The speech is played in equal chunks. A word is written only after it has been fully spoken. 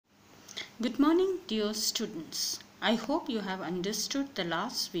Good morning, dear students. I hope you have understood the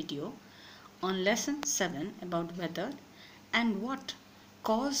last video on lesson 7 about weather and what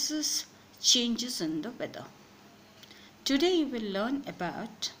causes changes in the weather. Today you will learn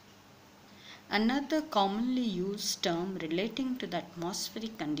about another commonly used term relating to the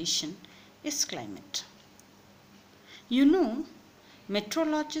atmospheric condition is climate. You know,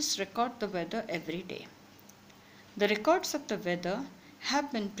 meteorologists record the weather every day. The records of the weather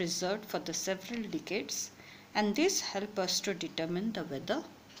have been preserved for the several decades, and these help us to determine the weather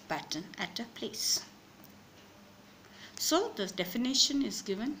pattern at a place. So the definition is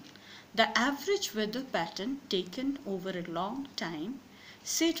given: the average weather pattern taken over a long time,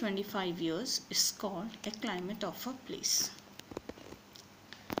 say 25 years, is called a climate of a place.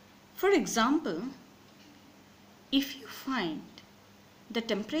 For example, if you find the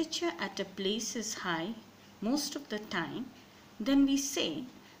temperature at a place is high most of the time, then we say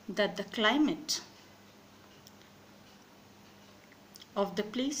that the climate of the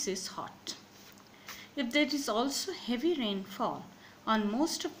place is hot. If there is also heavy rainfall on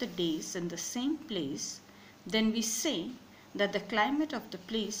most of the days in the same place, then we say that the climate of the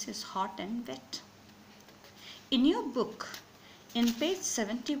place is hot and wet. In your book, in page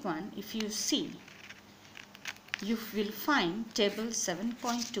 71, if you see, you will find table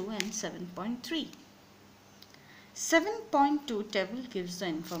 7.2 and 7.3. 7.2 table gives the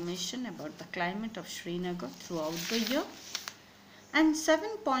information about the climate of Srinagar throughout the year, and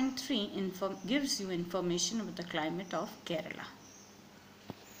 7.3 gives you information about the climate of Kerala.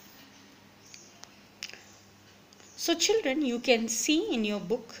 So children, you can see in your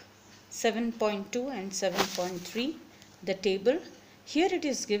book 7.2 and 7.3 the table. Here it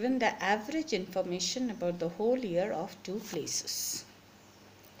is given the average information about the whole year of two places.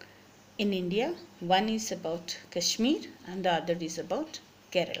 In India, one is about Kashmir and the other is about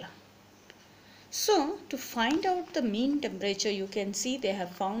Kerala. So, to find out the mean temperature, you can see they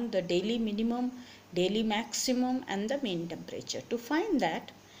have found the daily minimum, daily maximum and the mean temperature. To find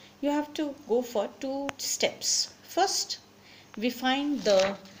that, you have to go for two steps. First, we find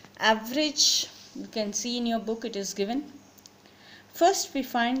the average. You can see in your book it is given. First, we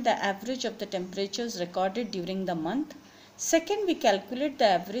find the average of the temperatures recorded during the month. Second, we calculate the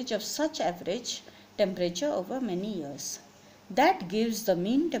average of such average temperature over many years. That gives the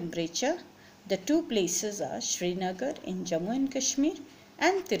mean temperature. The two places are Srinagar in Jammu and Kashmir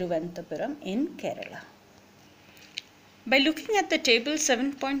and Thiruvananthapuram in Kerala. By looking at the table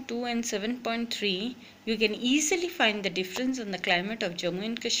 7.2 and 7.3, you can easily find the difference in the climate of Jammu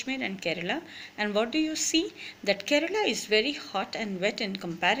and Kashmir and Kerala. And what do you see? That Kerala is very hot and wet in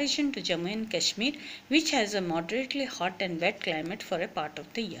comparison to Jammu and Kashmir, which has a moderately hot and wet climate for a part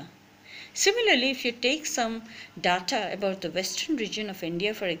of the year. Similarly, if you take some data about the western region of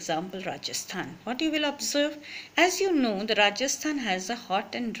India, for example, Rajasthan, what you will observe, as you know, the Rajasthan has a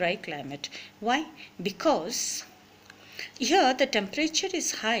hot and dry climate. Why? Because here the temperature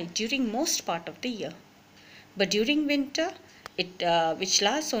is high during most part of the year. But during winter, which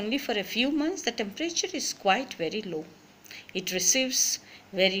lasts only for a few months, the temperature is quite very low. It receives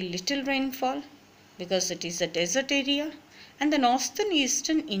very little rainfall because it is a desert area, and the northern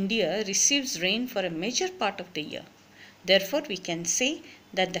eastern India receives rain for a major part of the year. Therefore, we can say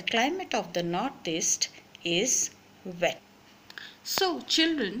that the climate of the northeast is wet. So,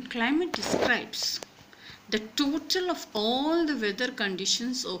 children, climate describes the total of all the weather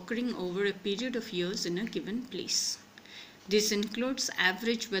conditions occurring over a period of years in a given place. This includes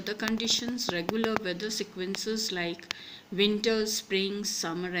average weather conditions, regular weather sequences like winter, spring,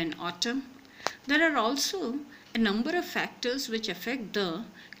 summer and autumn. There are also a number of factors which affect the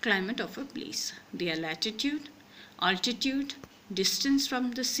climate of a place. Their latitude, altitude, distance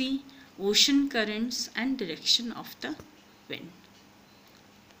from the sea, ocean currents and direction of the wind.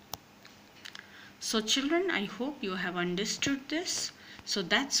 So children, I hope you have understood this. So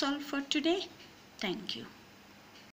that's all for today. Thank you.